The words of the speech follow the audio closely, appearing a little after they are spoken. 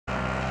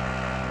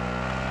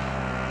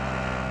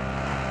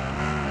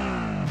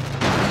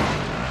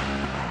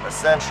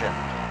Ascension.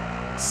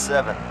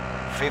 7,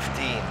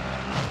 15,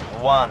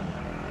 1,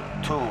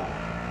 2,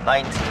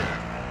 19,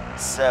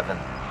 7,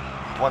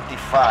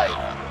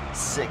 25,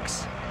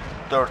 6,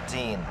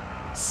 13,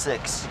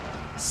 6,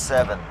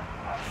 7,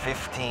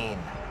 15,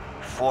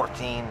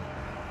 14,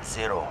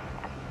 0.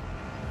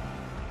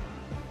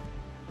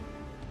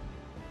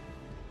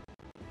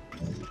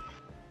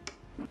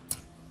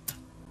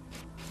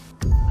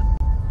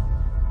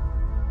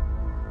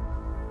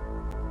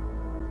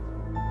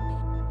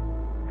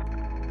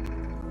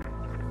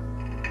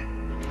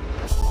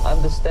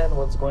 Understand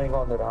what's going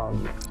on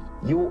around you.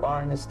 You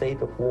are in a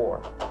state of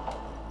war,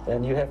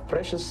 and you have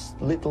precious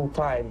little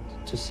time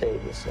to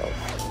save yourself.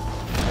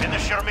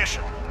 Finish your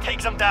mission.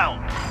 Take them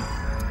down.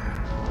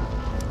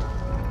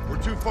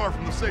 We're too far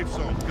from the safe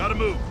zone. Gotta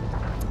move.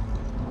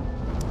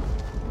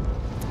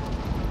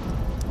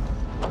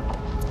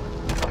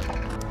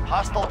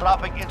 Hostile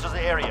dropping into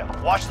the area.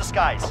 Watch the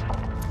skies.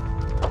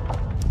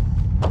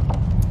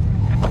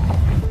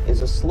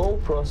 It's a slow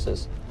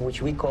process,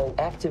 which we call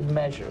active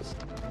measures.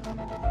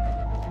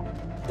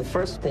 The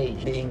first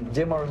stage being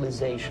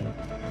demoralization.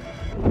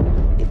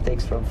 It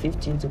takes from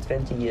 15 to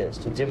 20 years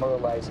to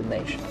demoralize a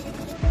nation.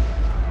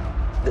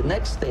 The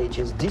next stage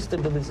is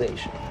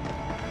destabilization.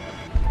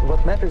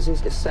 What matters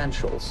is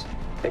essentials: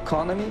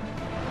 economy,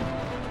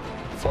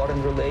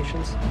 foreign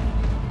relations,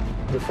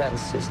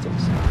 defense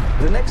systems.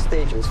 The next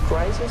stage is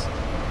crisis,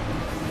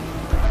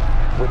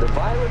 with a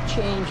violent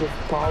change of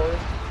power,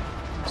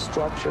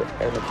 structure,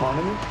 and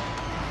economy,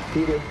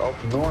 period of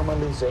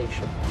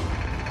normalization.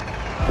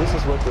 This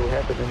is what will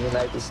happen in the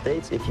United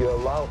States if you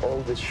allow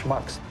all these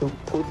schmucks to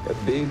put a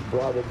big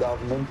brother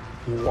government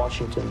in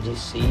Washington,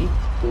 D.C.,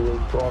 who will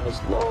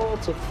promise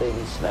lots of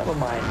things, never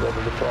mind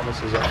whether the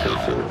promises are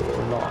fulfilled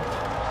or not.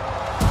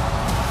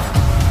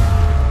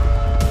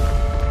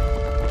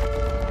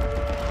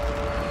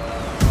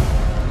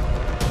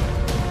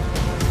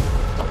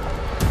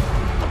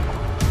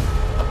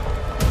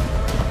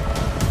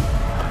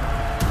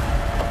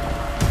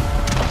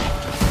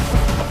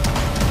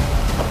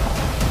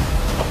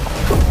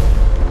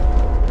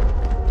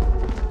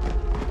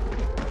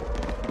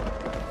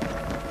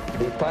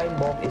 The time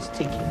bomb is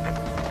ticking.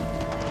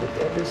 With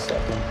every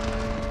second,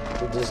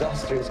 the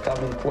disaster is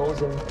coming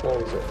closer and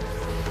closer.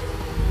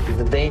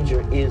 The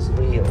danger is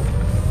real.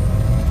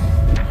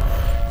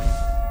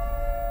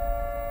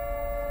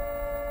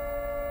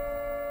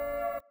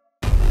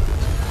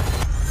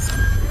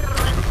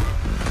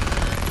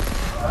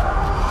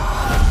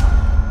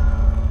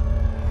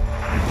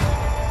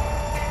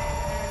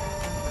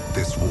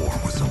 This war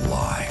was a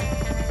lie.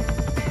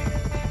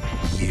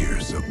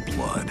 Years of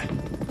blood.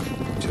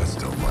 Just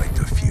to light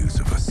the fuse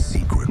of a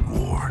secret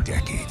war,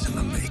 decades in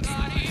the making.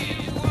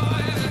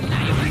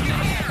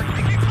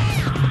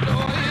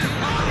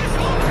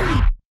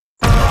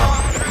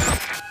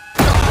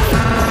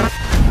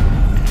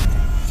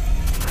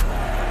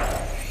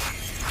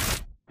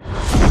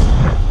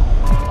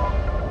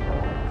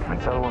 My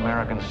fellow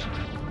Americans,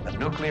 a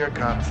nuclear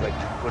conflict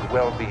could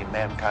well be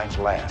mankind's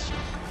last.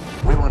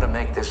 We want to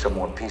make this a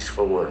more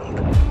peaceful world.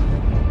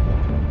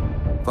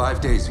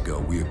 5 days ago,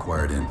 we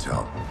acquired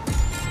intel.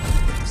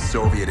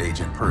 Soviet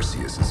agent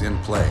Perseus is in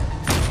play.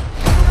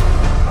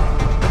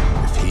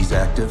 If he's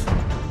active,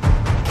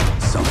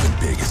 something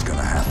big is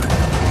gonna happen.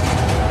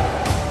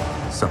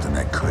 Something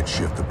that could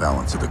shift the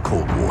balance of the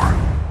Cold War.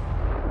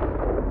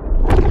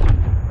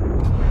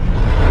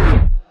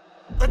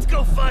 Let's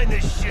go find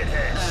this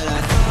shithead.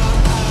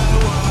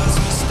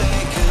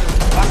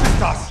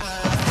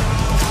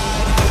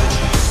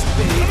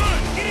 Come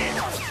on, get in!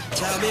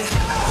 Tell me,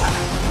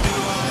 do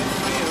I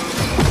feel?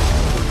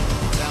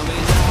 Tell me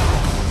now,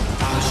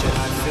 how should I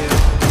feel?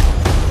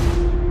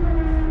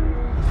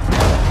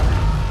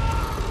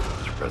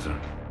 Mr.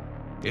 President,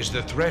 is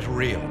the threat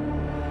real?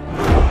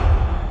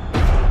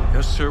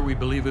 Yes, sir, we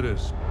believe it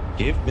is.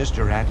 Give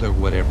Mr. Adler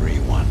whatever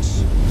he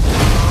wants. Do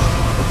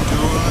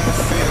I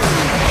feel?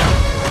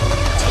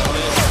 Tell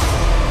me,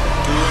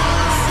 do I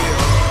feel?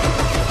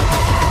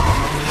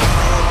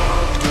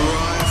 Do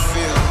I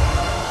feel?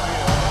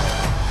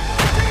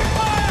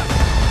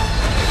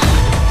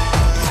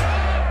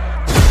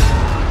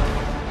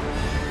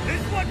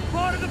 This wasn't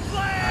part of the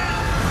plan!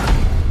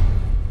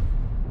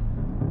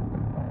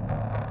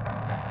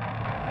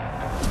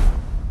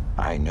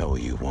 I know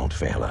you won't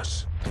fail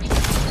us.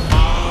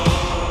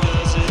 How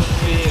does it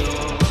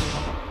feel?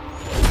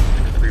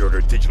 Pre-order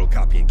a digital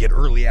copy and get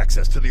early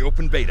access to the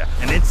open beta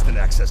and instant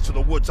access to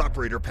the Woods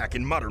Operator Pack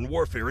in Modern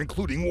Warfare,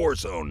 including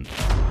Warzone.